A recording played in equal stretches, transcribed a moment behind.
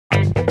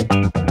Hey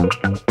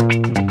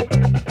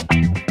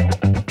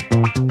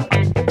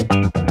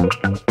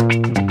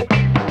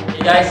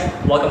guys,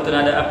 welcome to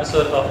another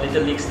episode of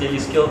Little League's Daily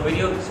Skill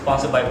video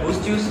sponsored by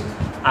Boost Juice.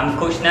 I'm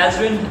Coach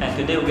Nazrin and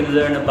today we're going to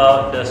learn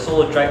about the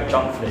solo drag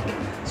jump flick.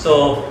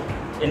 So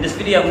in this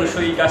video I'm going to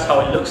show you guys how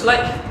it looks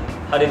like,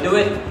 how to do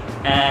it,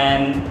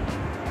 and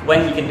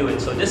when you can do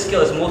it. So this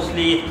skill is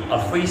mostly a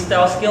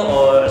freestyle skill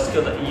or a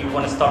skill that you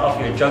want to start off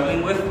your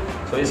juggling with.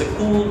 So it's a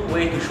cool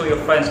way to show your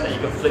friends that you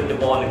can flick the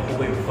ball in a cool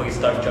way before you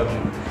start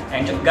juggling.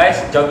 And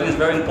guys, juggling is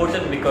very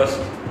important because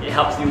it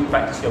helps you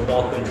practice your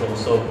ball control.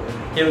 So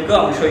here we go,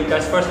 I'm going to show you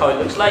guys first how it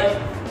looks like.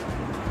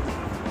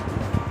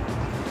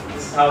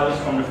 This is how it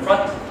looks from the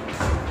front.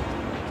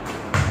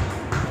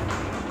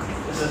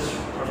 This is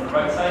from the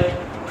right side.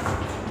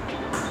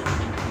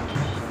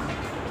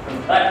 From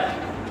the back.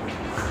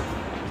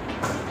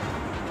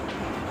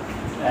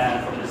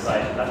 And from this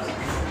side, left side.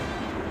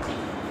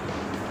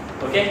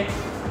 Okay?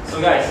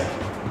 So guys,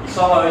 you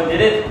saw how I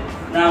did it.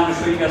 Now I'm going to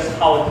show you guys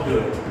how to do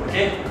it.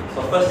 Okay?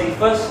 So first thing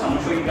first, I'm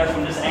going to show you guys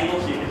from this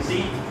angle so you can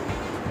see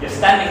your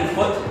standing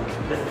foot,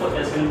 the foot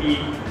that's going to be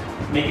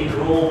making the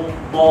ball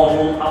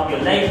roll up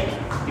your leg.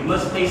 You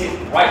must place it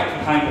right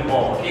behind the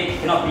ball. Okay? You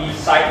cannot be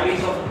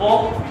sideways of the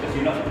ball because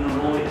you're not going to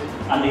roll it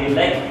under your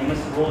leg. You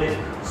must roll it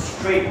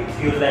straight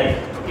to your leg.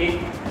 Okay?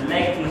 The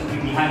leg must be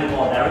behind the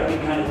ball, directly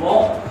behind the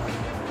ball.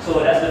 So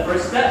that's the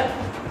first step.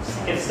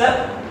 Second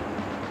step,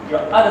 your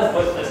other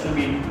foot that's going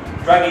to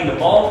be dragging the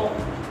ball.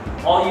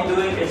 All you're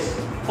doing is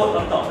foot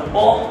on top of the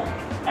ball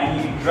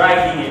and you're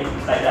dragging it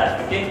like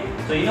that. Okay?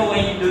 So you know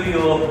when you do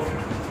your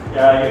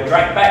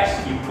drag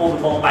backs, you pull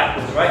the ball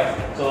backwards, right?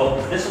 So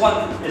this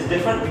one is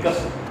different because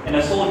in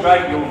a solo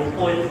drag you will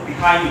pull it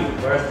behind you,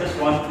 whereas this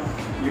one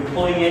you're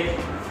pulling it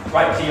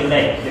right to your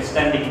leg, your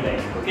standing leg.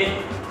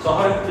 Okay? So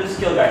how to do this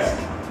skill, guys?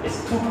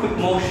 It's two quick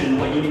motion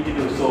what you need to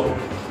do. So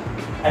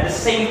at the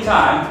same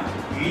time,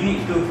 you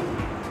need to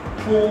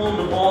pull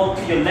the ball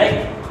to your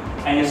leg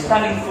and your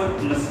standing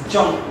foot must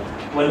jump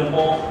when the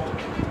ball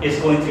is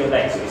going to your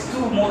leg. So it's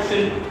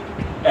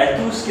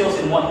two skills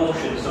in one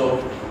motion. So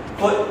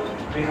foot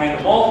behind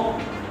the ball,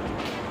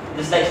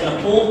 this leg's going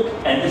to pull,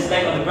 and this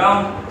leg on the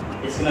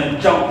ground is going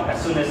to jump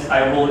as soon as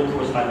I roll it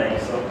towards my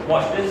leg. So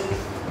watch this.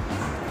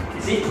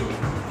 You see?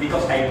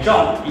 Because I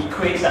jump, it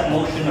creates that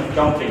motion of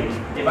jumping.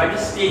 If I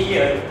just stay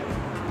here,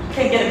 you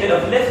can get a bit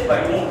of lift,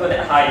 but it won't go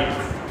that high.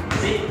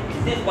 See,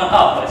 you did one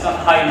up, but it's not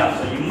high enough,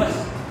 so you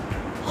must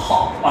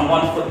hop on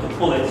one foot to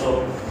pull it.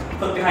 So,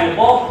 foot behind the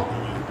ball,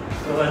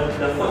 so the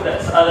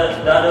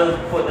other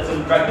foot that's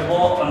going to drag the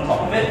ball on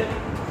top of it,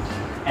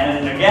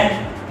 and then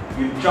again,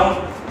 you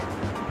jump,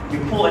 you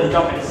pull and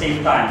jump at the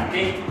same time.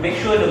 Okay, make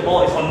sure the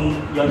ball is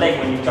on your leg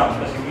when you jump,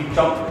 because if you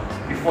jump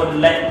before the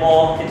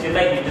ball hits your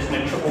leg, you're just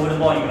going to trip over the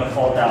ball and you're going to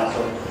fall down.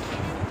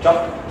 So, jump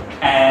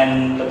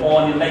and the ball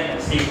on your leg at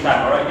the same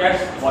time. Alright,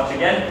 guys, watch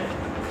again.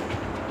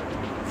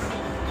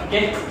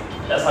 Okay,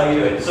 that's how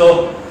you do it.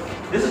 So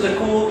this is a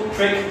cool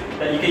trick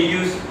that you can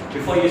use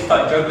before you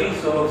start juggling.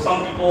 So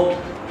some people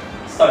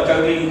start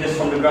juggling just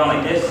from the ground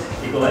like this.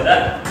 You go like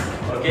that,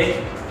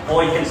 okay?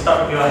 Or you can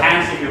start with your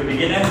hands if you're a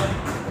beginner.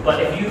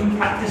 But if you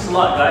practice a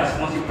lot, guys,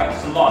 once you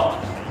practice a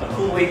lot, a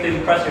cool way to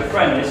impress your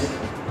friend is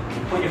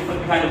you put your foot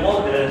behind the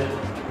ball to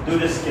do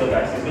this skill,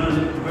 guys. It's going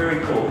to look very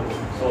cool.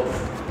 So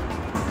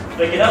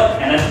flick it up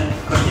and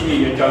then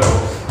continue your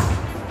juggles.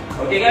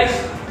 Okay, guys?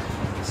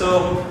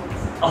 So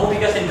I hope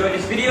you guys enjoyed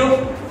this video,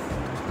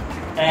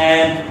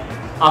 and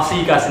I'll see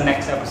you guys in the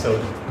next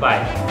episode.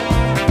 Bye.